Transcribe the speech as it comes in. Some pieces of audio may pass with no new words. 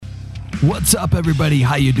What's up, everybody?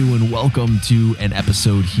 How you doing? Welcome to an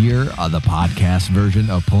episode here of the podcast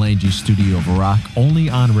version of Palangi Studio of Rock, only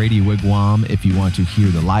on Radio Wigwam. If you want to hear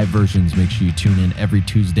the live versions, make sure you tune in every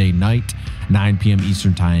Tuesday night, 9 p.m.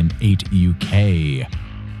 Eastern Time, 8 UK.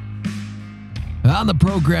 On the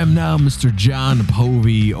program now, Mr. Jon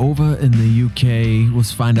Povey over in the UK.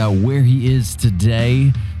 Let's find out where he is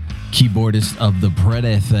today. Keyboardist of the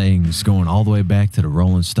Pretty Things, going all the way back to the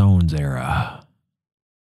Rolling Stones era.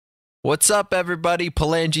 What's up, everybody?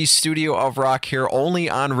 Palangi Studio of Rock here, only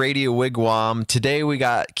on Radio Wigwam. Today we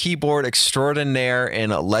got keyboard extraordinaire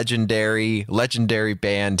and a legendary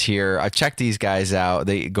band here. I've checked these guys out.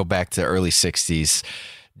 They go back to the early 60s.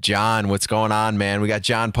 Jon, what's going on, man? We got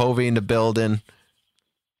Jon Povey in the building.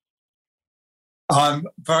 I'm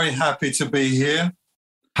very happy to be here.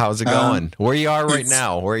 How's it going? Where you are right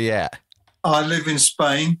now? Where are you at? I live in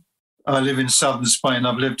Spain. I live in southern Spain.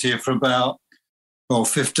 I've lived here for about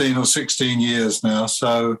 15 or 16 years now.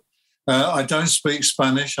 So I don't speak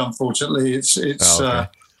Spanish, unfortunately. It's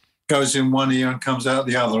goes in one ear and comes out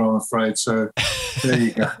the other, I'm afraid. So there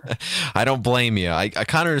you go. I don't blame you. I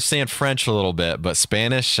kind of understand French a little bit, but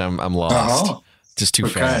Spanish, I'm lost. Just too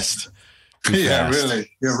fast.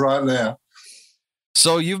 Really. You're right there.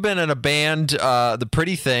 So you've been in a band, the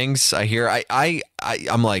Pretty Things, I hear. I'm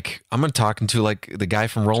talking to like the guy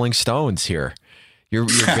from Rolling Stones here. Your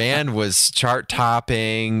band was chart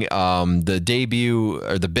topping. The debut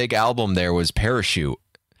or the big album there was Parachute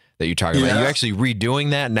that you're talking about. Are you actually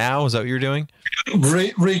redoing that now? Is that what you're doing?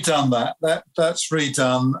 Redone that. That's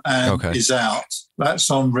redone and is out. That's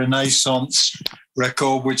on Renaissance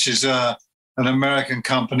Record, which is an American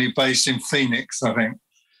company based in Phoenix, I think.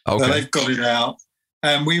 Okay. So they've got it out.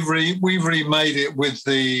 And we remade it with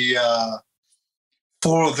the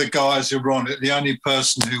four of the guys who were on it. The only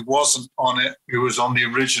person who wasn't on it, who was on the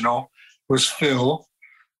original, was Phil.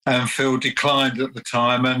 And Phil declined at the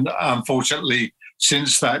time. And unfortunately,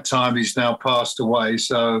 since that time, he's now passed away.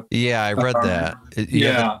 So yeah, I read that.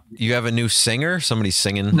 You have a new singer? Somebody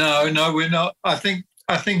singing? No, we're not. I think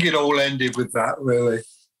it all ended with that, really.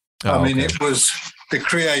 I mean, it was, the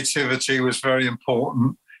creativity was very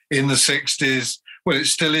important in the 60s. Well, it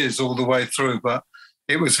still is all the way through, but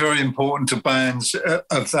it was very important to bands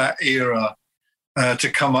of that era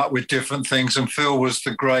to come up with different things. And Phil was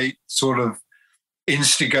the great sort of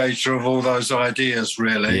instigator of all those ideas,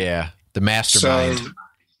 really. Yeah, the mastermind.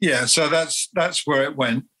 So that's where it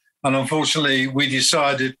went. And unfortunately, we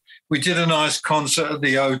did a nice concert at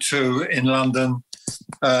the O2 in London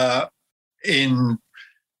in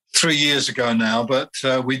 3 years ago now, but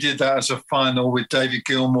we did that as a final with David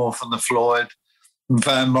Gilmour from the Floyd.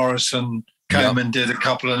 Van Morrison came and did a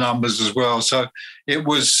couple of numbers as well. So it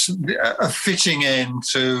was a fitting end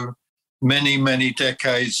to many, many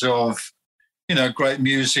decades of, great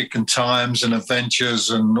music and times and adventures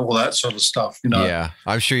and all that sort of stuff, Yeah,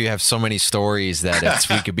 I'm sure you have so many stories that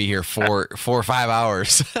we could be here for 4 or 5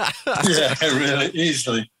 hours. Yeah, really,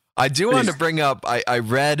 easily. I do want to bring up, I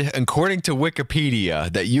read, according to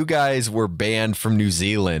Wikipedia, that you guys were banned from New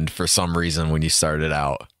Zealand for some reason when you started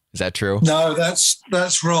out. Is that true? No,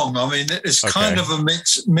 that's wrong. I mean, it's kind of a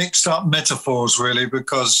mixed up metaphors, really,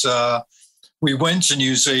 because we went to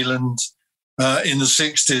New Zealand in the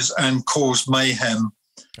 60s and caused mayhem.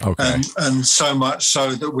 Okay. And so much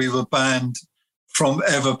so that we were banned from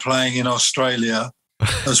ever playing in Australia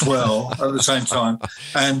as well at the same time.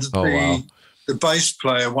 And the bass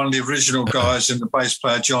player, one of the original guys in the bass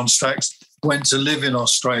player, John Stax, went to live in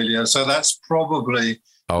Australia. So that's probably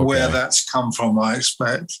where that's come from, I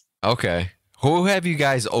expect. Okay. Who have you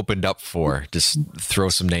guys opened up for? Just throw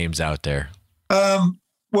some names out there.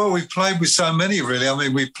 Well, we've played with so many, really. I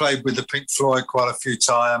mean, we've played with the Pink Floyd quite a few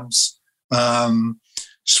times.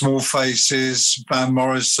 Small Faces, Van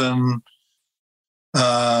Morrison,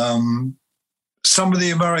 some of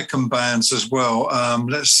the American bands as well.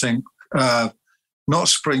 Let's think. Not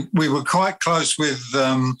Spring. We were quite close with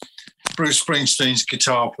Bruce Springsteen's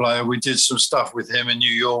guitar player. We did some stuff with him in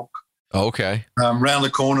New York. Okay. Round the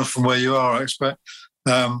corner from where you are, I expect,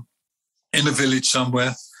 in a village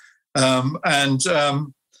somewhere. And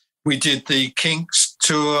we did the Kinks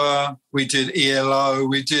tour. We did ELO.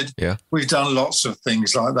 We've done lots of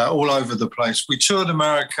things like that all over the place. We toured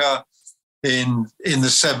America in the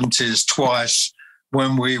 70s twice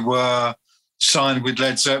when we were signed with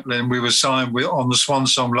Led Zeppelin. We were signed on the Swan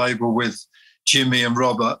Song label with Jimmy and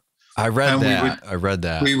Robert. I read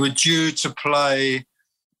that. We were due to play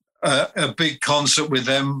a big concert with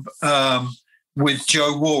them with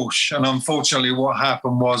Joe Walsh. And unfortunately what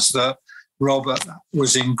happened was that Robert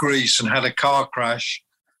was in Greece and had a car crash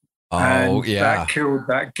And yeah. that killed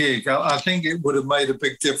that gig. I think it would have made a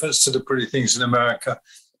big difference to the Pretty Things in America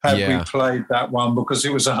had we played that one, because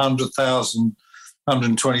it was 100,000,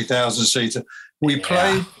 120,000 seater. We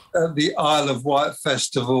played at the Isle of Wight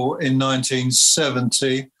Festival in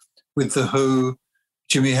 1970 with The Who,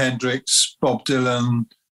 Jimi Hendrix, Bob Dylan,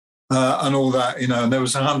 and all that, and there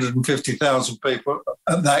was 150,000 people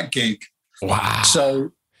at that gig. Wow.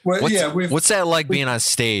 So, what's that like being on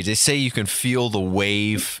stage? They say you can feel the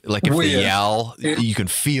wave, like if they yell, you can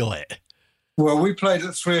feel it. Well, we played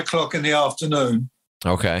at 3:00 in the afternoon.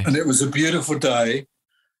 Okay. And it was a beautiful day,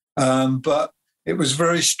 but it was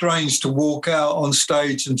very strange to walk out on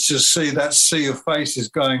stage and just see that sea of faces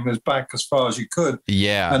going back as far as you could.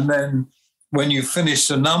 Yeah. And then when you finished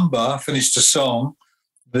a song,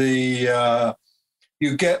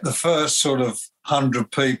 you get the first sort of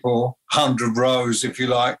 100 people, 100 rows, if you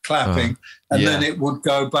like, clapping, and then it would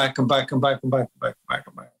go back and back and back and back and back and back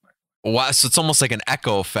and back. Wow, so it's almost like an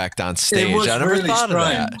echo effect on stage. It was I never really thought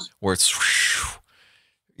strange. of that. Where it's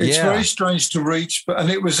very strange to reach, and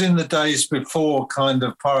it was in the days before kind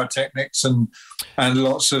of pyrotechnics and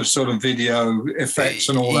lots of sort of video effects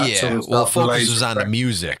and all that sort of stuff. Well, focus was on the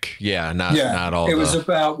music. Not all. It was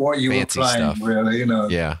about what you were playing, stuff. Really.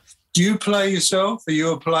 Yeah. Do you play yourself? Are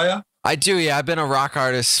you a player? I do, yeah. I've been a rock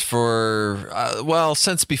artist for,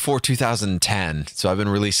 since before 2010. So I've been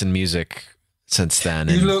releasing music since then.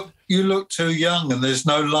 You look too young, and there's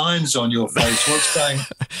no lines on your face. What's going on?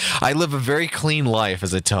 I live a very clean life,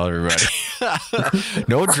 as I tell everybody.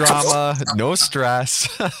 No drama, no stress.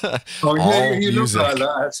 You look like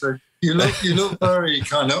that, actually. You look very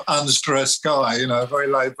kind of unstressed guy, very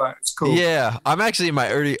laid back. It's cool. Yeah, I'm actually in my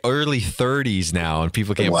early 30s now, and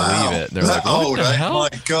people can't believe it. They're like, "What the hell? My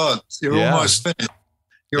God, you're almost finished.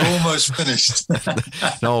 You're almost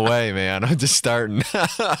finished." No way, man. I'm just starting.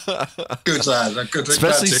 Good lad.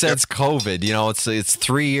 Especially since COVID. It's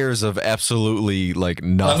 3 years of absolutely like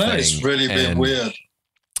nothing. I know, it's really been weird.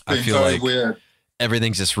 I feel like weird.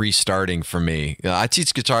 Everything's just restarting for me. I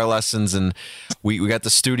teach guitar lessons, and we got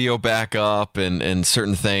the studio back up and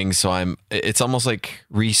certain things. So it's almost like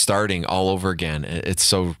restarting all over again. It's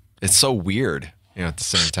so weird, at the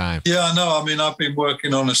same time. Yeah, I know. I mean, I've been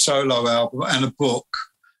working on a solo album and a book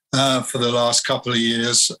for the last couple of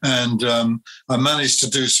years, and I managed to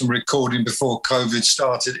do some recording before COVID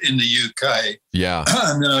started in the UK. Yeah,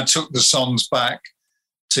 and then I took the songs back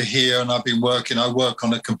to here, and I work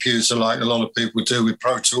on a computer like a lot of people do with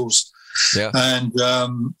Pro Tools. Yeah. And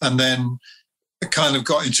then kind of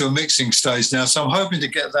got into a mixing stage now. So I'm hoping to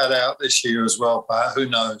get that out this year as well, Pat. Who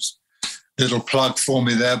knows? Little plug for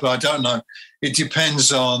me there, but I don't know. It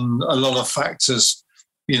depends on a lot of factors.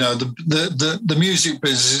 The music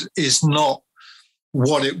business is not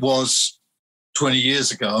what it was 20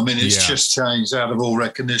 years ago. I mean, it's just changed out of all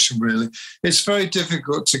recognition, really. It's very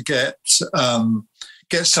difficult to get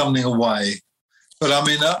something away. But I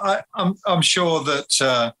mean, I'm sure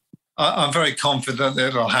that I'm very confident that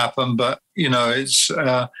it'll happen. But it's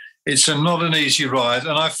not an easy ride,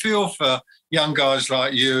 and I feel for young guys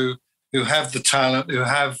like you who have the talent, who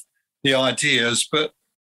have the ideas. But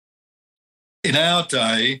in our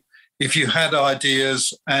day, if you had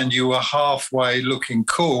ideas and you were halfway looking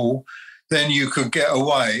cool, then you could get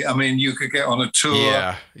away. I mean, you could get on a tour.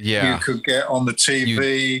 Yeah. You could get on the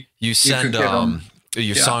TV. You send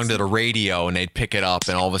your song to the radio, and they'd pick it up,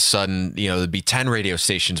 and all of a sudden, there'd be 10 radio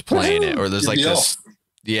stations playing it, or there's like this,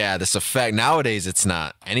 this effect. Nowadays, it's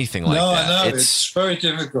not anything like that. No, I know. It's very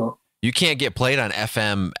difficult. You can't get played on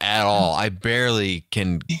FM at all. I barely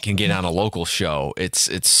can get on a local show. It's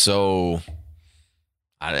so,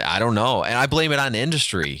 I don't know, and I blame it on the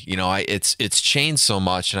industry. It's changed so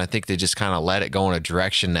much, and I think they just kind of let it go in a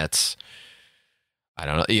direction that's, I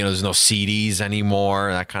don't know. There's no CDs anymore,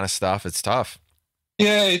 and that kind of stuff. It's tough.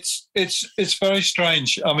 Yeah, it's very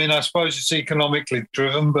strange. I mean, I suppose it's economically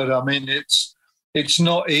driven, but I mean, it's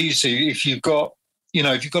not easy if you've got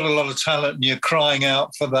a lot of talent and you're crying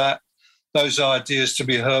out for those ideas to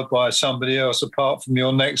be heard by somebody else apart from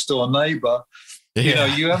your next door neighbor.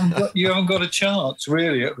 Yeah. You haven't got a chance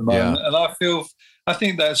really at the moment. Yeah. And I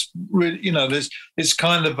think that's really, it's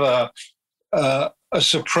kind of a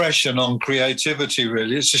suppression on creativity,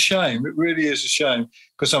 really. It's a shame. It really is a shame,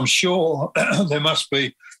 because I'm sure there must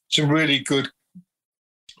be some really good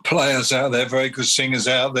players out there, very good singers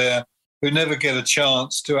out there who never get a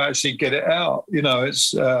chance to actually get it out.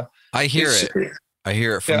 I hear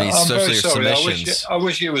it from these social submissions. I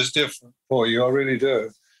wish it was different for you. I really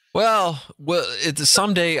do. Well,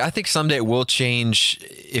 I think someday it will change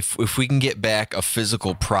if we can get back a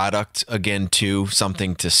physical product again too,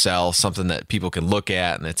 something to sell, something that people can look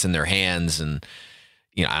at and it's in their hands, and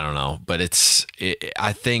I don't know, but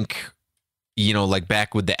I think, like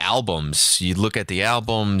back with the albums, you look at the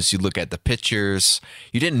albums, you look at the pictures,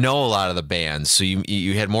 you didn't know a lot of the bands. So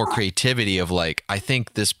you had more creativity of like, I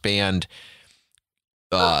think this band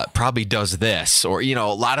probably does this, or, a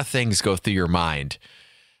lot of things go through your mind.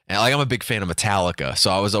 And like, I'm a big fan of Metallica.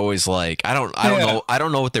 So I was always like, I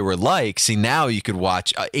don't know what they were like. See, now you could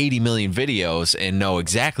watch 80 million videos and know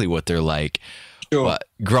exactly what they're like. Sure. But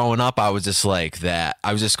growing up, I was just like that.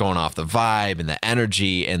 I was just going off the vibe and the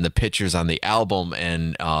energy and the pictures on the album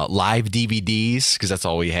and live DVDs, because that's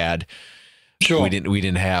all we had. Sure. We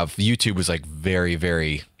didn't have YouTube. Was like very,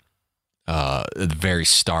 very the very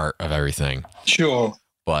start of everything. Sure.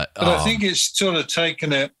 But I think it's sort of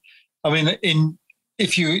taken it. I mean,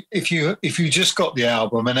 if you just got the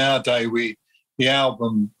album, in our day, getting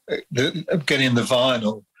the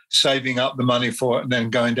vinyl, saving up the money for it, and then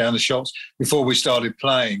going down the shops before we started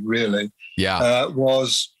playing, really,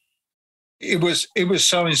 was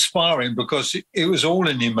so inspiring, because it was all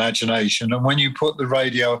in the imagination. And when you put the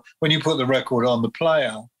record on the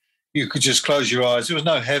player, you could just close your eyes. There was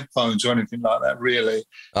no headphones or anything like that, really.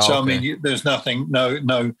 So I mean, there's nothing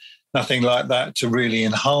like that to really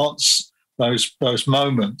enhance those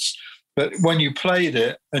moments. But when you played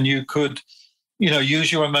it and you could,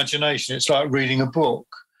 use your imagination, it's like reading a book.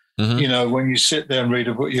 Mm-hmm. When you sit there and read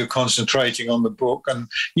a book, you're concentrating on the book, and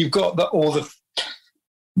you've got all the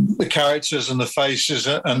characters and the faces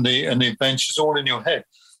and the adventures all in your head.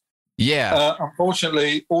 Yeah.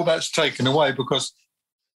 Unfortunately, all that's taken away because,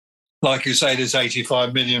 like you say, there's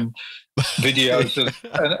 85 million videos,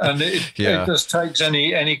 and it just takes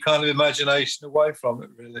any kind of imagination away from it,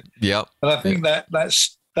 really. Yep. And I think that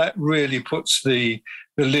really puts the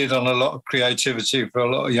lid on a lot of creativity for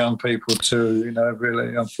a lot of young people too.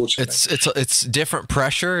 Really, unfortunately, it's different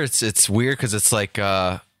pressure. It's weird because it's like,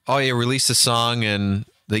 you release a song and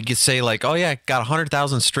they could say like, oh yeah, got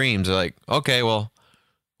 100,000 streams. They're like, okay, well,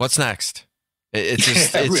 what's next? It's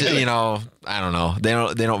just really? I don't know.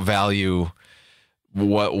 They don't value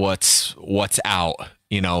what's out. I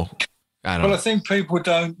don't know. Well, I think people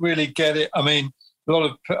don't really get it. I mean,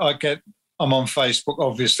 I'm on Facebook,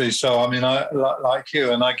 obviously. So, I mean, I like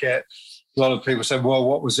you, and I get a lot of people say, well,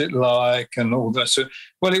 what was it like? And all that. So,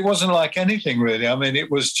 well, it wasn't like anything really. I mean, it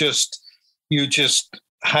was just, you just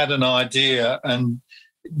had an idea, and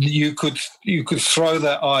you could throw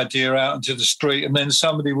that idea out into the street, and then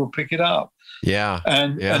somebody would pick it up. Yeah.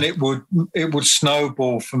 And it would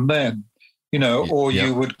snowball from then, or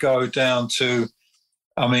you would go down to,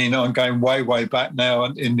 I mean, I'm going way, way back now,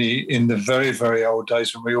 in the very, very old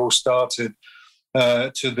days when we all started,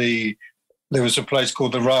 there was a place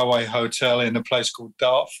called the Railway Hotel in a place called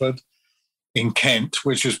Dartford in Kent,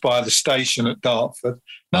 which was by the station at Dartford.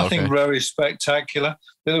 Nothing very spectacular.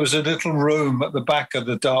 There was a little room at the back of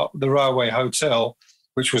the Railway Hotel,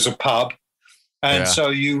 which was a pub. And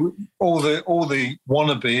so all the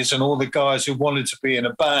wannabes and all the guys who wanted to be in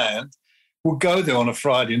a band would go there on a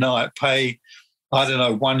Friday night, pay, I don't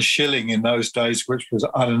know, 1 shilling in those days, which was,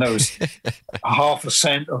 I don't know, half a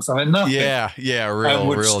cent or something, nothing. Yeah, real, and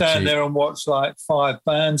would real stand cheap. there and watch like 5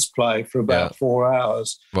 bands play for about 4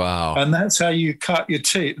 hours. Wow. And that's how you cut your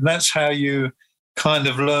teeth. And that's how you kind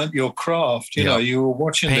of learnt your craft. You know, you were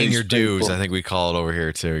watching paying these your dues, people. I think we call it over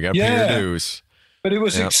here too. You got to pay your dues. But it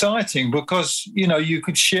was exciting because, you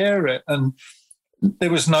could share it, and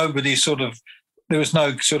there was no sort of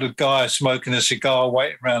guy smoking a cigar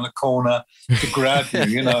waiting around the corner to grab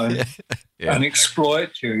you, and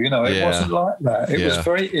exploit you. It wasn't like that. It was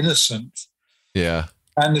very innocent. Yeah.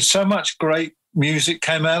 And there's so much great music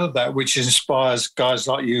came out of that, which inspires guys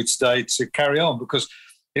like you today to carry on, because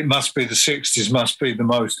it must be the 60s, must be the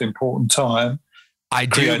most important time. I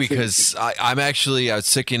do, because I'm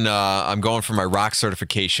going for my rock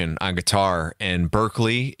certification on guitar in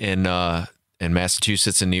Berkeley, in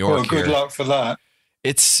Massachusetts, and New York. Well, good luck for that.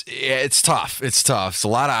 It's tough. It's tough. It's a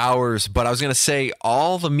lot of hours. But I was going to say,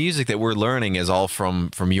 all the music that we're learning is all from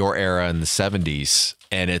your era in the 70s,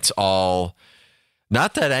 and it's all,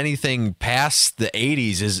 not that anything past the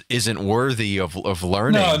 80s isn't worthy of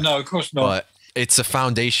learning. No, of course not. But it's a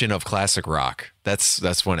foundation of classic rock.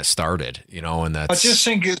 That's when it started, and that's. I just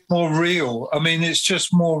think it's more real. I mean, it's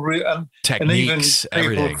just more real, and techniques, and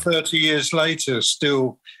even people everything. 30 years later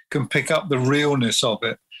still can pick up the realness of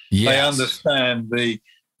it. Yes. They understand the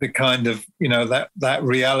kind of that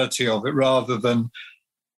reality of it, rather than.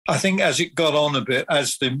 I think as it got on a bit,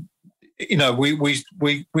 as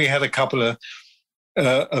we had a couple of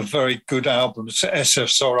very good albums, SF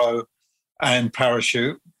Sorrow and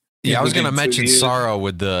Parachute. Yeah, I was going to mention Sorrow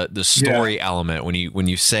with the story element. When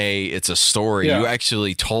you say it's a story, you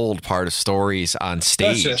actually told part of stories on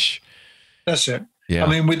stage. That's it. Yeah. I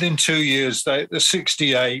mean, within 2 years, the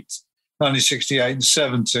 1968 and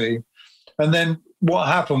 70. And then what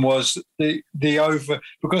happened was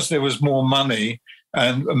because there was more money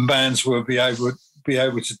and bands would be able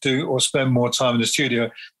to do or spend more time in the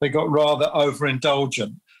studio, they got rather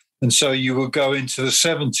overindulgent. And so you would go into the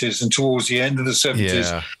 70s, and towards the end of the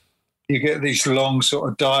 70s, you get these long sort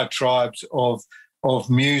of diatribes of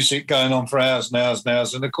music going on for hours and hours and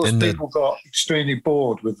hours. And of course, people got extremely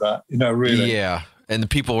bored with that, really. Yeah. And the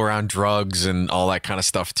people were on drugs and all that kind of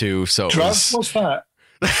stuff too. So drugs? What's that?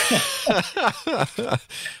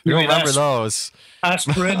 You remember those?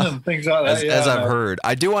 Aspirin and things like that. As I've heard.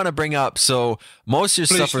 I do want to bring up, so most of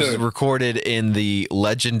your stuff was recorded in the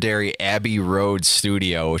legendary Abbey Road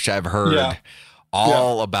studio, which I've heard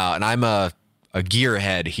all about. And I'm a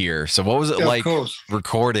gearhead here. So what was it like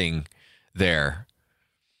recording there?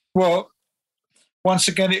 Well, once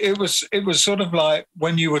again, it was sort of like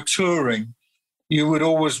when you were touring, you would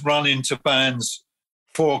always run into bands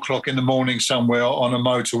 4:00 in the morning somewhere on a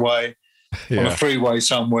motorway, on a freeway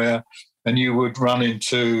somewhere, and you would run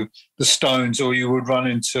into the Stones, or you would run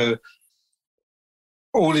into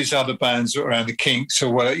all these other bands around the Kinks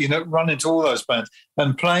or whatever, run into all those bands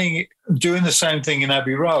and doing the same thing in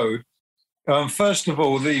Abbey Road. First of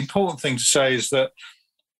all, the important thing to say is that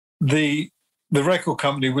the record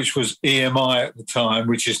company, which was EMI at the time,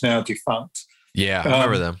 which is now defunct. Yeah, I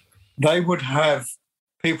remember them. They would have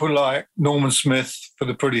people like Norman Smith for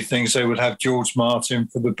the Pretty Things. They would have George Martin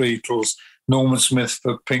for the Beatles, Norman Smith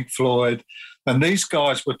for Pink Floyd. And these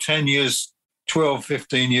guys were 10 years, 12,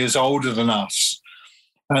 15 years older than us.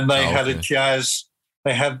 And they had a jazz,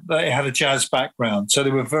 they had a jazz background. So they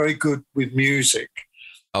were very good with music.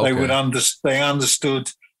 Okay. They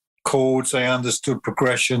understood chords, they understood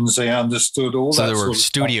progressions, they understood all that. So there were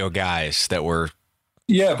studio guys that were.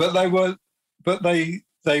 Yeah, but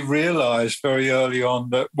they realised very early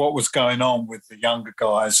on that what was going on with the younger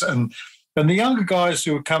guys, and the younger guys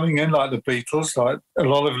who were coming in, like the Beatles, like a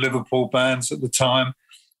lot of Liverpool bands at the time,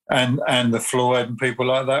 and the Floyd and people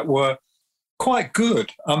like that, were quite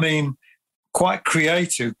good. I mean, quite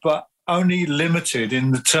creative, but only limited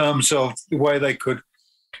in the terms of the way they could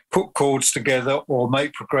put chords together or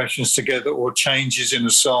make progressions together or changes in a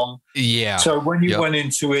song. Yeah. So when you went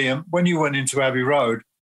into Abbey Road,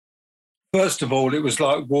 first of all, it was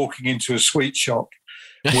like walking into a sweet shop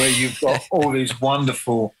where you've got all these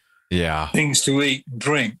wonderful things to eat and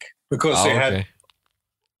drink, because they had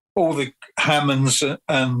all the Hammonds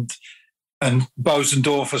and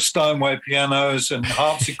Bosendorfer Steinway pianos and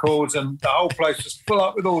harpsichords, and the whole place was full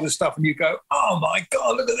up with all this stuff. And you go, oh my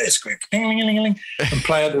God, look at this! And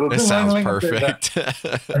play a little. This sounds perfect.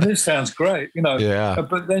 And this sounds great, Yeah.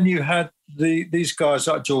 But then you had these guys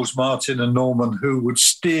like George Martin and Norman, who would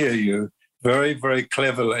steer you very, very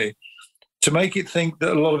cleverly to make it think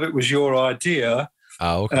that a lot of it was your idea.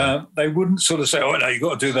 Oh, okay. They wouldn't sort of say, oh no, you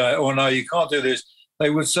got to do that, or no, you can't do this. They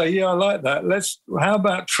would say, yeah, I like that. How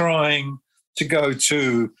about trying to go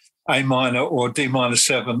to A minor or D minor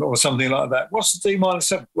 7 or something like that? What's the D minor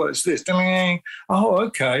 7? Well, it's this. Oh,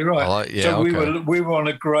 okay, right. So we were on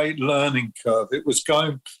a great learning curve. It was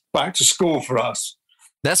going back to school for us.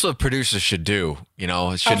 That's what producers should do.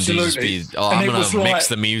 It shouldn't just be, I'm going to mix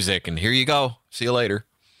the music and here you go. See you later.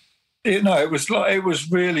 It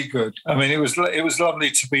was really good. I mean, it was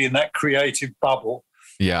lovely to be in that creative bubble.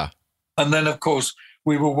 Yeah. And then, of course,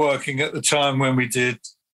 we were working at the time when we did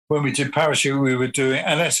Parachute, we were doing,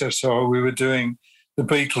 and SSR, we were doing, the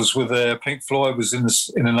Beatles were there, Pink Floyd was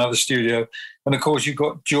in another studio. And of course, you've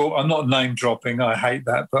got George, I'm not name dropping, I hate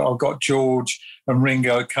that, but I've got George and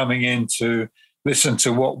Ringo coming in to listen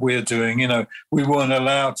to what we're doing. We weren't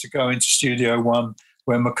allowed to go into Studio One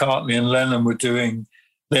when McCartney and Lennon were doing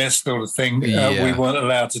their sort of thing. We weren't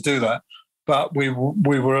allowed to do that. But we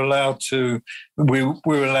were allowed to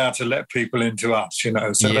let people into us, so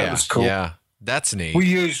that was cool. Yeah, that's neat. We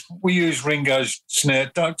use Ringo's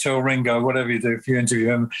snare. Don't tell Ringo whatever you do if you interview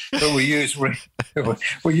him. But we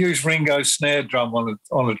use Ringo's snare drum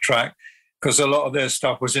on a track, because a lot of their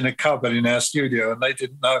stuff was in a cupboard in our studio, and they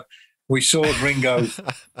didn't know. We saw Ringo.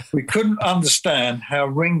 We couldn't understand how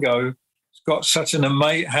Ringo got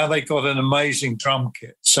how they got an amazing drum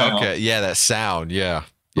kit sound. Okay, yeah, that sound, yeah.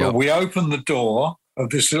 Well, we opened the door of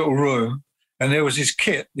this little room, and there was his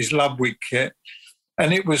kit, his Ludwig kit,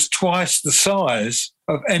 and it was twice the size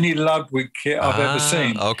of any Ludwig kit I've ever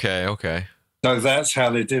seen. Okay. So that's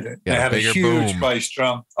how they did it. Yeah, they had a huge bass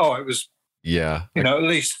drum. Oh, it was, at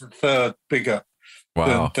least a third bigger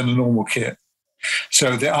than a normal kit.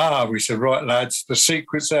 So we said, right, lads, the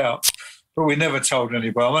secret's out. But we never told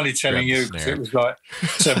anybody. I'm only telling you because it was like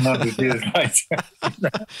 700 years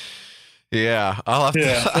later. Yeah, I'll have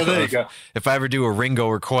to. So there you go. If I ever do a Ringo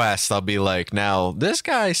request, I'll be like, now, this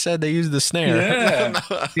guy said they used the snare.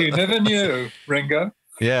 Yeah, you never knew, Ringo.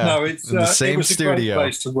 Yeah, no, it's in the same it was studio. a great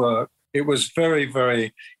place to work. It was very,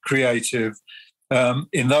 very creative.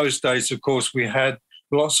 In those days, of course, we had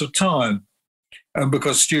lots of time, and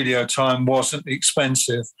because studio time wasn't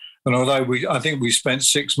expensive. And although I think we spent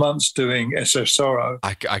 6 months doing SS Sorrow,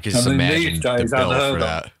 I can just imagine the bill for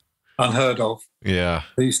that. Unheard of. Yeah.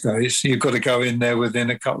 These days, you've got to go in there within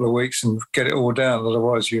a couple of weeks and get it all down.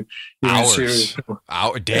 Otherwise, you're in serious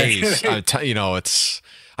days.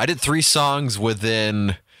 I did 3 songs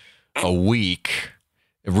within a week.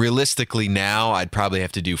 Realistically, now I'd probably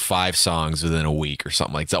have to do 5 songs within a week or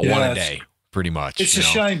something like that. One a day, pretty much. It's a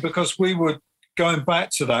shame because we would, going back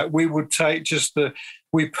to that, we would take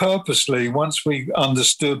we purposely, once we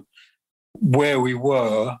understood where we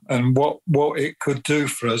were and what it could do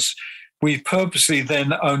for us, we purposely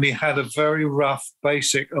then only had a very rough,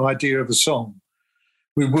 basic idea of a song.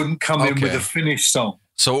 We wouldn't come in with a finished song.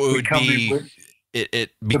 So it would be,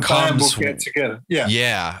 it becomes... The band will get together.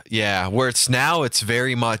 Yeah. Where it's now, it's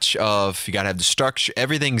very much of, you got to have the structure.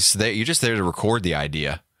 Everything's there. You're just there to record the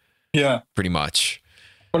idea. Yeah. Pretty much.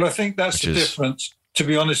 Well, I think that's the difference. To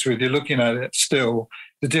be honest with you, looking at it still,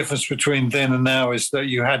 the difference between then and now is that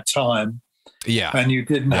you had time. Yeah. And you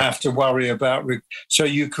didn't have to worry about so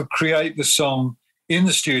you could create the song in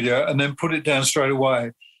the studio and then put it down straight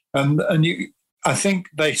away. And I think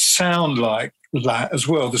they sound like that as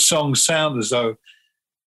well. The songs sound as though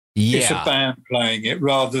it's a band playing it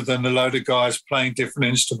rather than a load of guys playing different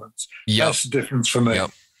instruments. Yep. That's the difference for me.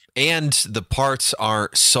 Yep. And the parts are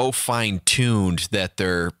so fine-tuned that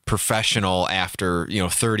they're professional after,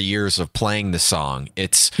 30 years of playing the song.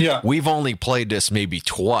 We've only played this maybe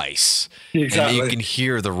twice. Exactly. And you can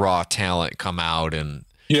hear the raw talent come out. And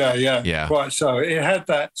Yeah. Right. So it had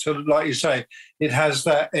that sort of, like you say, it has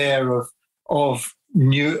that air of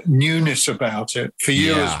newness about it for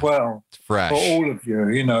you as well. Fresh. For all of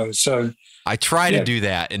you, so. I try to do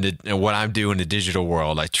that in what I'm doing in the digital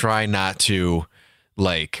world. I try not to,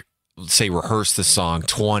 say, rehearse the song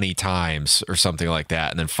 20 times or something like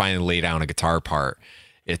that, and then finally lay down a guitar part.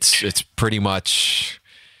 It's pretty much,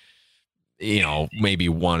 maybe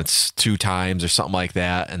once, 2 times or something like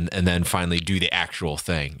that, and then finally do the actual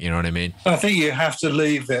thing. You know what I mean? I think you have to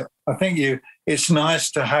leave it. I think it's nice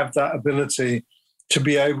to have that ability to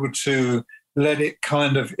be able to let it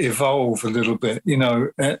kind of evolve a little bit,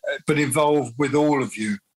 but evolve with all of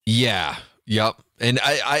you. Yeah. Yep. And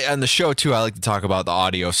I on the show too, I like to talk about the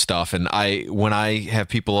audio stuff. And when I have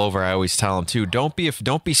people over, I always tell them too, don't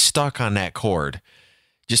be stuck on that chord.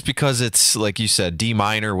 Just because it's, like you said, D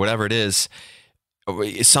minor, whatever it is,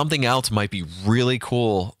 something else might be really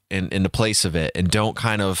cool in the place of it. And don't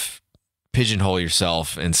kind of pigeonhole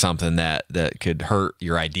yourself in something that could hurt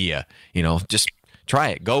your idea. Just try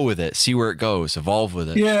it, go with it, see where it goes, evolve with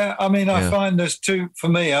it. Yeah, I mean, I find there's two, for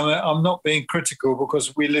me, I'm not being critical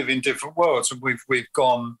because we live in different worlds and we've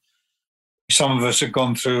gone, some of us have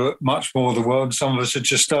gone through much more of the world, some of us are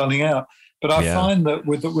just starting out. But I find that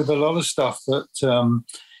with a lot of stuff that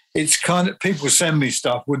it's kind of, people send me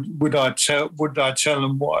stuff, would I tell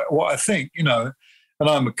them what I think, and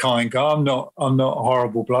I'm a kind guy, I'm not a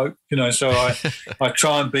horrible bloke, so I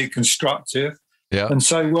try and be constructive. Yeah. And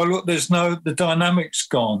say, well, look, the dynamic's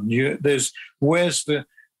gone.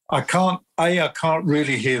 I can't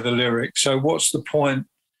really hear the lyrics. So what's the point?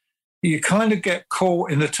 You kind of get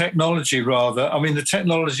caught in the technology rather. I mean, the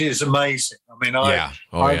technology is amazing. I mean,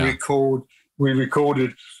 we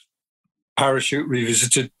recorded Parachute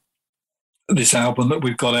Revisited, this album that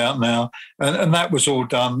we've got out now. And that was all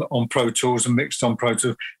done on Pro Tools and mixed on Pro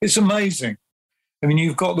Tools. It's amazing. I mean,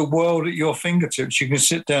 you've got the world at your fingertips. You can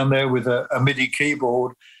sit down there with a MIDI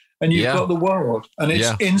keyboard and you've got the world. And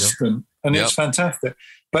it's instant and it's fantastic.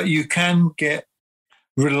 But you can get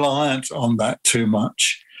reliant on that too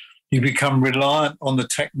much. You become reliant on the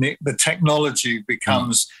technique. The technology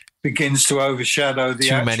begins to overshadow the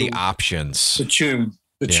too many options. The tune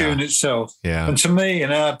itself. Yeah. And to me,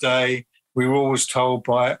 in our day, we were always told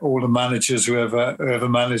by all the managers, whoever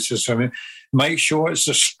managed us, make sure it's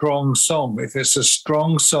a strong song. If it's a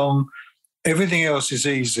strong song, everything else is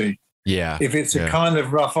easy. Yeah. If it's a kind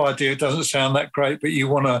of rough idea, it doesn't sound that great, but you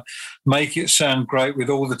want to make it sound great with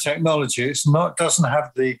all the technology.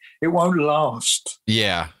 It won't last.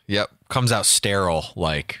 Yeah. Yep. Comes out sterile.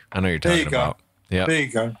 Like, I know you're talking about. Yeah. There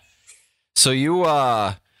you go. So you,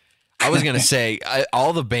 I was going to say,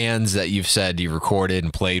 all the bands that you've said you recorded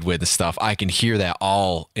and played with and stuff, I can hear that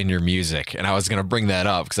all in your music. And I was going to bring that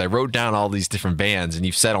up because I wrote down all these different bands and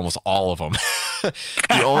you've said almost all of them.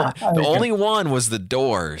 The only one was The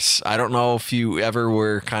Doors. I don't know if you ever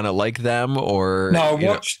were kind of like them or... No, I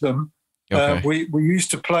watched them. Okay. We used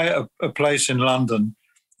to play at a place in London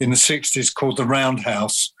in the 60s called the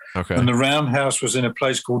Roundhouse. Okay. And the Roundhouse was in a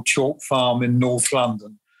place called Chalk Farm in North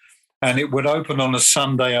London. And it would open on a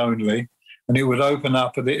Sunday only. And it would open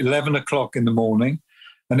up at 11 o'clock in the morning.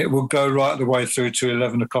 And it would go right the way through to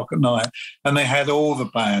 11 o'clock at night. And they had all the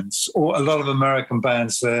bands, a lot of American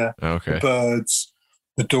bands there. Okay. The Byrds,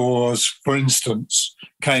 The Doors, for instance,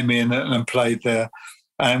 came in and played there.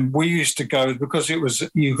 And we used to go because it was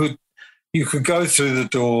you could go through the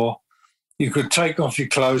door. You could take off your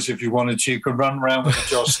clothes if you wanted to. You could run around with a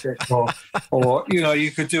joystick or you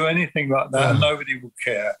could do anything like that and nobody would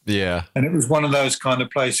care. Yeah. And it was one of those kind of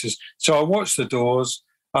places. So I watched The Doors.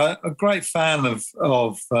 I'm a great fan of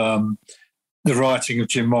the writing of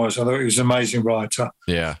Jim Morris. I thought he was an amazing writer.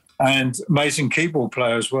 Yeah. And amazing keyboard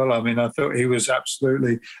player as well. I mean, I thought he was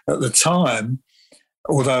absolutely, at the time,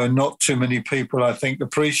 although not too many people, I think,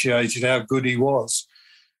 appreciated how good he was.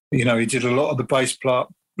 He did a lot of the bass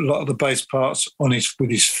parts with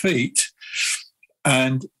his feet,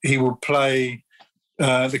 and he would play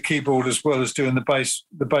the keyboard as well as doing the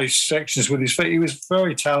bass sections with his feet. He was a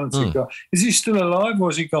very talented guy. Is he still alive or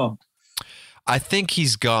is he gone? I think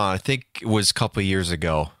he's gone. I think it was a couple of years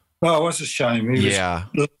ago. Oh, that's a shame. Yeah.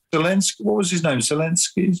 Zelensky, what was his name?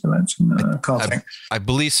 Zelensky? No, I can't think. I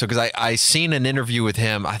believe so, because I seen an interview with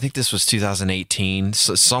him. I think this was 2018,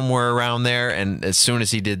 so somewhere around there. And as soon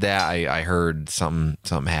as he did that, I heard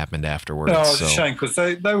something happened afterwards. No, it's a shame because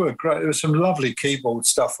they were great. There was some lovely keyboard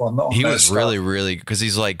stuff on he was stuff. Really, because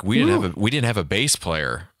he's like, we didn't have a bass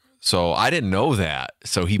player, so I didn't know that.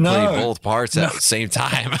 So he played both parts at the same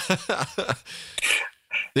time.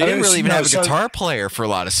 They didn't really even have a guitar player for a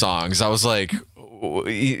lot of songs. I was like,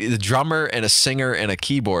 the drummer and a singer and a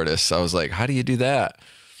keyboardist. I was like, how do you do that?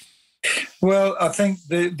 Well, I think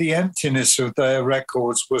the emptiness of their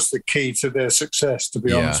records was the key to their success, to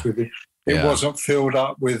be honest with you. It wasn't filled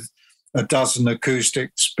up with a dozen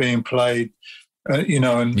acoustics being played,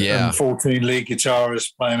 and 14 lead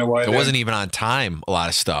guitarists playing away. It wasn't even on time, a lot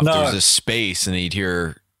of stuff. No. There was this space and you'd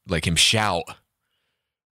hear like him shout.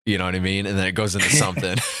 You know what I mean? And then it goes into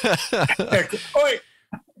something. Oi!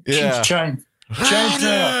 Yeah. Change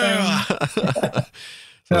now.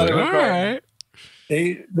 All right.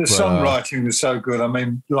 The songwriting was so good. I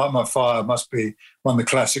mean, Light My Fire must be one of the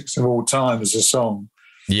classics of all time as a song.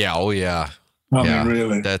 Yeah. Oh, yeah. I mean,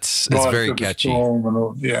 really. It's very catchy.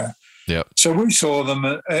 Yeah. Yep. So we saw them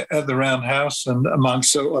at the Roundhouse and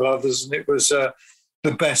amongst all others, and it was the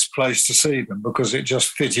best place to see them because it just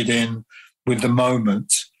fitted in with the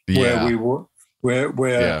moment where we were, where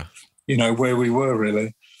we were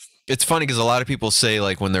really. It's funny because a lot of people say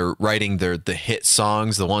like when they're writing the hit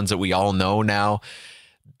songs, the ones that we all know now,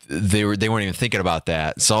 they weren't even thinking about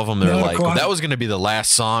that. Some of them they're like, well, that was going to be the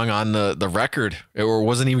last song on the record, or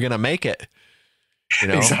wasn't even going to make it.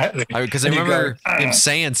 Exactly. Because I remember him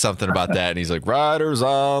saying something about that, and he's like, "Riders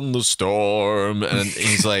on the Storm," and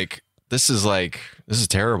he's like, "This is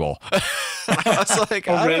terrible." I was like,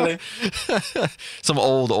 oh, really? Some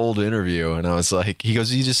old interview, and I was like, he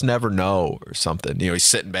goes, "You just never know," or something. He's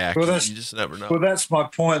sitting back. Well, you just never know. Well, that's my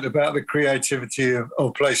point about the creativity of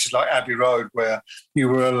places like Abbey Road, where you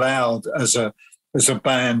were allowed as a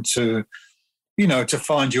band to, to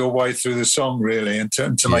find your way through the song really, and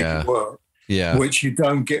to make it work. Yeah, which you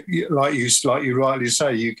don't get, like you rightly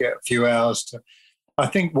say, you get a few hours to. I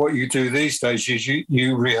think what you do these days is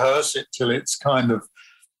you rehearse it till it's kind of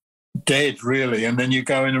dead, really, and then you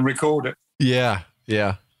go in and record it. Yeah.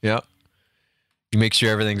 You make sure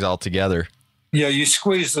everything's all together. Yeah, you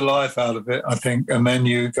squeeze the life out of it, I think, and then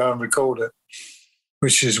you go and record it,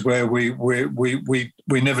 which is where we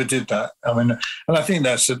never did that. I mean, and I think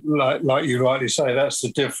that's like you rightly say, that's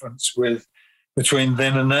the difference between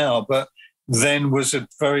then and now. But then was a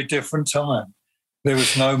very different time. There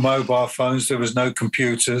was no mobile phones. There was no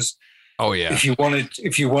computers. Oh yeah. If you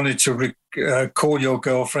wanted to call your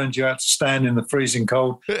girlfriend, you had to stand in the freezing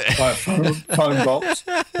cold by a phone box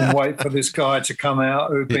and wait for this guy to come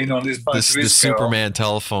out who'd been on his phone. The Superman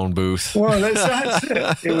telephone booth. Well, that's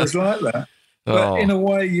it. It was like that. But in a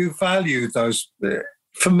way, you valued those.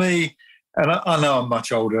 For me, and I know I'm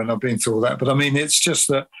much older and I've been through all that, but I mean, it's just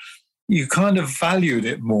that you kind of valued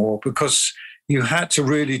it more because you had to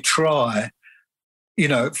really try.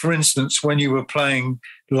 For instance, when you were playing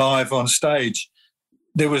live on stage,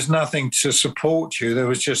 there was nothing to support you. There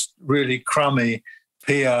was just really crummy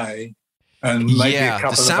PA and maybe a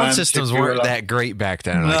couple the sound of systems weren't that great back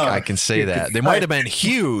then. No, I can say that. They might have been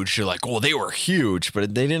huge. You're like, well, they were huge,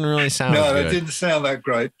 but they didn't really sound No, good. they didn't sound that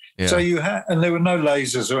great. Yeah. So you had, and there were no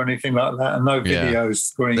lasers or anything like that, and no video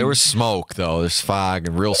screen. There was smoke though. There's fog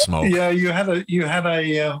and real smoke. Yeah, you had a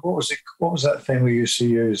what was it? What was that thing we used to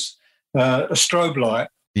use? A strobe light.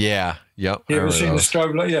 Yeah. Yep. You ever seen the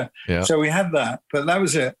strobe light? Yeah. Yeah. So we had that, but that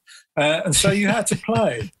was it. And so you had to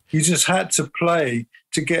play. You just had to play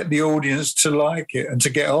to get the audience to like it and to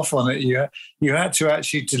get off on it. You had to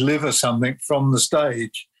actually deliver something from the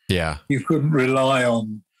stage. Yeah. You couldn't rely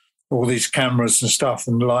on all these cameras and stuff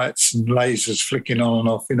and lights and lasers flicking on and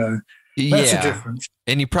off, That's a difference.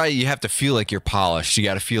 And you have to feel like you're polished. You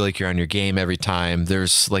got to feel like you're on your game every time.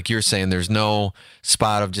 There's, like you're saying, there's no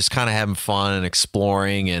spot of just kind of having fun and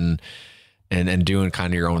exploring and doing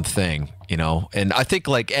kind of your own thing, And I think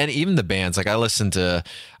and even the bands, like I listen to,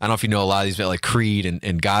 I don't know if you know a lot of these, like Creed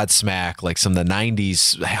and Godsmack, like some of the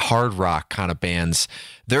 90s hard rock kind of bands,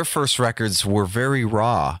 their first records were very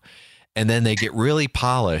raw. And then they get really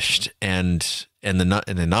polished and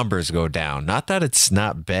the numbers go down. Not that it's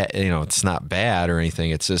not bad, it's not bad or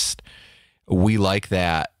anything. It's just, we like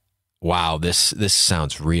that. Wow, this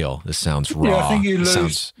sounds real. This sounds raw. Yeah, I think you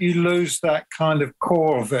lose that kind of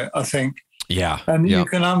core of it, I think. Yeah. And you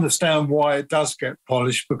can understand why it does get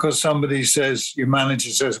polished, because somebody says, your manager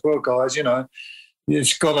says, well, guys,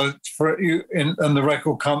 it's got to, for you and the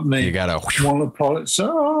record company, you got to want to polish.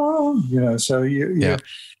 So, so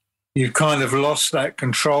you've kind of lost that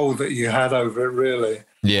control that you had over it, really.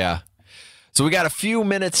 Yeah. So we got a few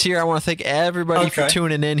minutes here. I want to thank everybody for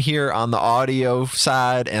tuning in here on the audio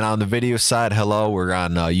side and on the video side. Hello, we're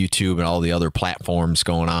on YouTube and all the other platforms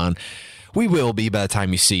going on. We will be by the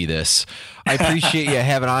time you see this. I appreciate you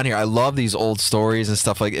having on here. I love these old stories and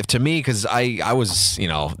stuff like. If to me, because I was,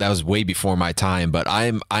 that was way before my time. But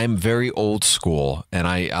I'm very old school, and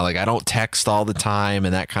I don't text all the time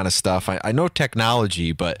and that kind of stuff. I know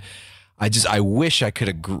technology, but I wish I could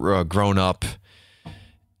have grown up.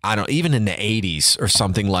 I don't even in the 80s or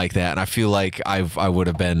something like that. And I feel like I would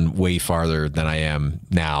have been way farther than I am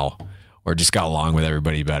now. Or just got along with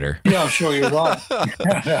everybody better. Yeah, I'm sure you're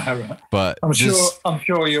right. But I'm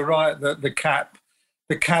sure you're right that the cap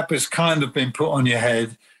has kind of been put on your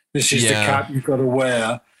head. This is the cap you've got to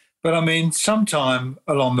wear. But I mean, sometime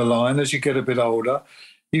along the line, as you get a bit older,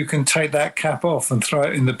 you can take that cap off and throw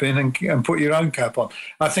it in the bin and put your own cap on.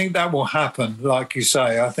 I think that will happen, like you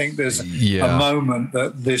say. I think there's a moment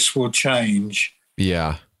that this will change.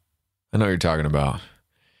 Yeah, I know what you're talking about.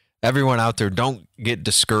 Everyone out there, don't get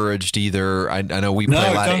discouraged either. I know we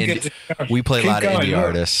play a lot of indie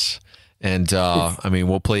artists, and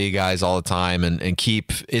we'll play you guys all the time and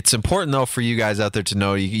keep. It's important though for you guys out there to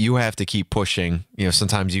know you have to keep pushing.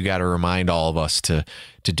 Sometimes you got to remind all of us to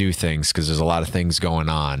do things because there's a lot of things going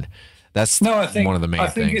on. That's one of the main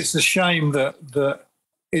things. I think it's a shame that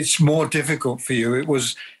it's more difficult for you. It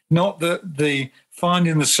was not that the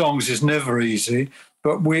finding the songs is never easy.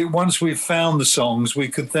 But once we've found the songs, we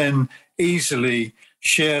could then easily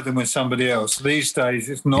share them with somebody else. These days,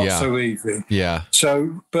 it's not so easy. Yeah.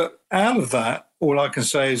 So, but out of that, all I can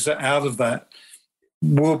say is that out of that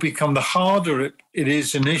will become the harder it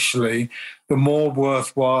is initially, the more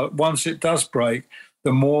worthwhile. Once it does break,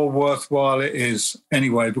 the more worthwhile it is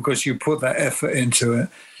anyway, because you put that effort into it.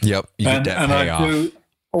 Yep. You get that payoff. Do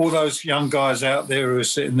all those young guys out there who are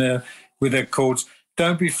sitting there with their chords.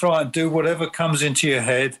 Don't be frightened. Do whatever comes into your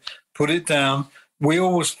head. Put it down. We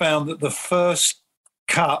always found that the first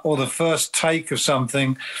cut or the first take of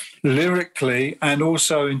something lyrically and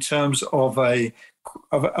also in terms of a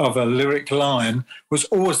lyric line was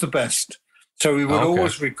always the best. So we would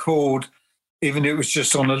always record, even if it was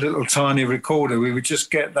just on a little tiny recorder, we would just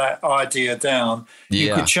get that idea down. Yeah.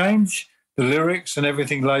 You could change the lyrics and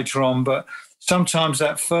everything later on, but sometimes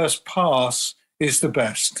that first pass is the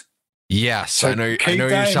best. Yes, so I know you're talking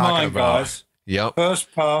about. Guys. Yep.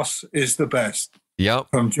 First pass is the best. Yep.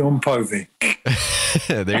 From Jon Povey.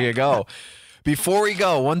 There you go. Before we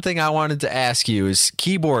go, one thing I wanted to ask you is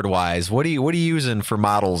keyboard wise, what are you using for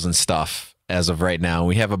models and stuff as of right now?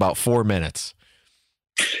 We have about 4 minutes.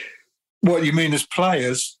 What you mean as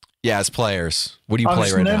players? Yeah, as players. What do you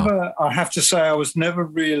play right now? I have to say I was never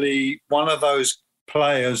really one of those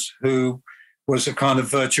players who was a kind of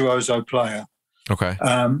virtuoso player. Okay.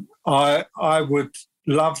 I would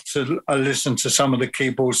love to listen to some of the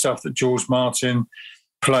keyboard stuff that George Martin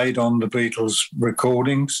played on the Beatles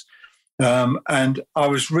recordings. And I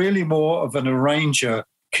was really more of an arranger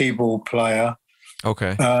keyboard player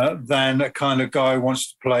than a kind of guy who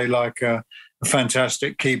wants to play like a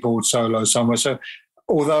fantastic keyboard solo somewhere. So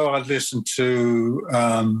although I'd listened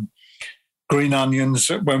to Green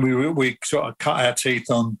Onions when we sort of cut our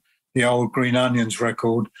teeth on the old Green Onions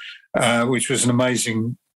record, which was an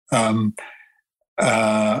amazing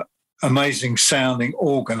sounding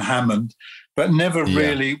organ Hammond, but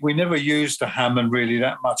we never used a Hammond really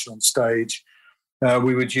that much on stage.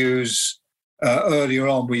 We would use, earlier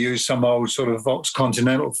on, we used some old sort of Vox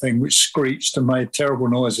Continental thing which screeched and made terrible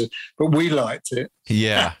noises, but we liked it.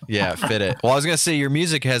 Yeah, fit it. Well, I was going to say your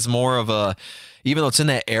music has more of a, even though it's in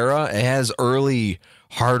that era, it has early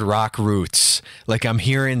hard rock roots. Like I'm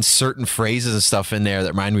hearing certain phrases and stuff in there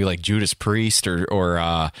that remind me like Judas Priest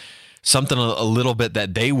or something a little bit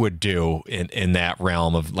that they would do in that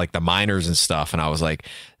realm of like the Miners and stuff. And I was like,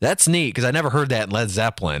 that's neat, because I never heard that in Led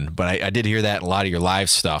Zeppelin, but I did hear that in a lot of your live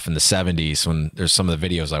stuff in the 70s when there's some of the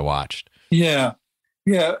videos I watched. Yeah.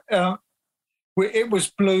 It was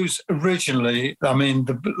blues originally. I mean,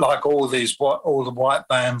 like all the white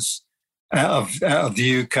bands out of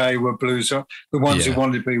the UK were blues. The ones who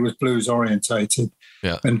wanted to be was blues orientated.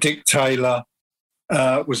 Yeah. And Dick Taylor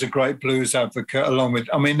was a great blues advocate, along with,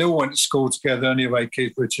 I mean, they all went to school together anyway.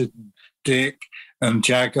 Keith Richards and Dick and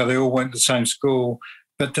Jagger, they all went to the same school.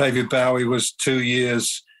 But David Bowie was 2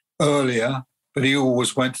 years earlier, but he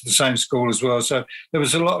always went to the same school as well. So there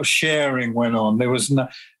was a lot of sharing went on. There was no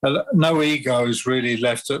egos really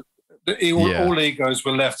left all egos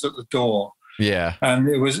were left at the door. Yeah. And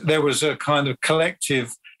there was a kind of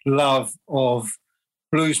collective love of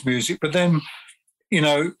blues music. But then,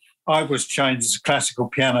 I was trained as a classical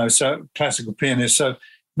pianist, so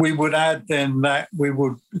we would add those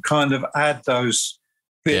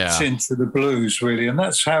bits into the blues, really, and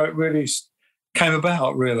that's how it really came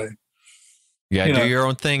about, really. Yeah, do your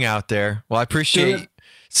own thing out there. Well, I appreciate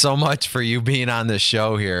so much for you being on this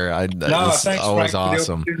show here. Thanks, always Frank,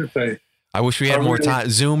 awesome. For the opportunity. I wish we had more time.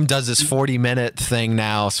 Zoom does this 40-minute thing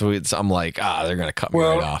now, so I'm like, they're going to cut me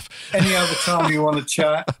right off. Any other time you want to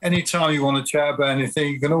chat, about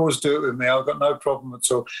anything, you can always do it with me. I've got no problem at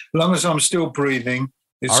all. As long as I'm still breathing,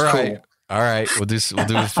 it's cool. All right. We'll do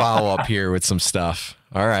a follow-up here with some stuff.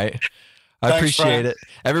 All right. I appreciate it.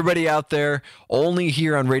 Everybody out there, only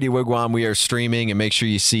here on Radio Wigwam, we are streaming, and make sure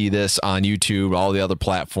you see this on YouTube, all the other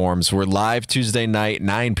platforms. We're live Tuesday night,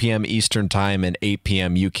 9 p.m. Eastern time and 8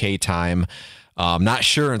 p.m. UK time. Not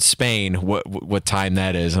sure in Spain what time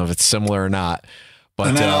that is, if it's similar or not.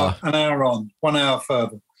 But an hour on, 1 hour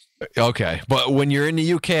further. Okay. But when you're in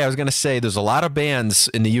the UK, I was going to say there's a lot of bands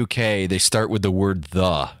in the UK, they start with the word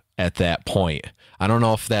the at that point. I don't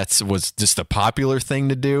know if was just a popular thing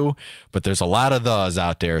to do, but there's a lot of thes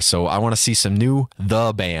out there. So I want to see some new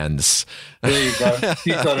the bands. There you go.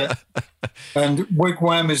 You got it. And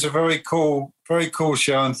Wigwam is a very cool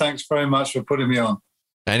show. And thanks very much for putting me on.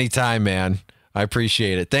 Anytime, man. I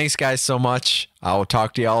appreciate it. Thanks, guys, so much. I will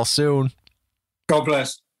talk to you all soon. God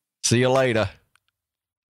bless. See you later.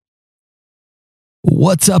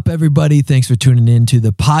 What's up, everybody? Thanks for tuning in to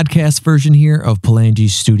the podcast version here of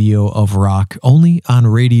Palangi's Studio of Rock, only on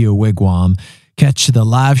Radio Wigwam. Catch the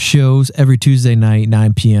live shows every Tuesday night,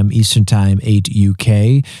 9 p.m. Eastern Time, 8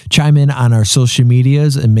 UK. Chime in on our social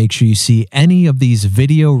medias and make sure you see any of these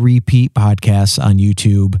video repeat podcasts on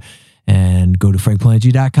YouTube, and go to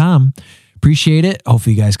frankpalangi.com. Appreciate it.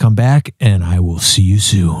 Hopefully you guys come back, and I will see you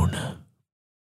soon.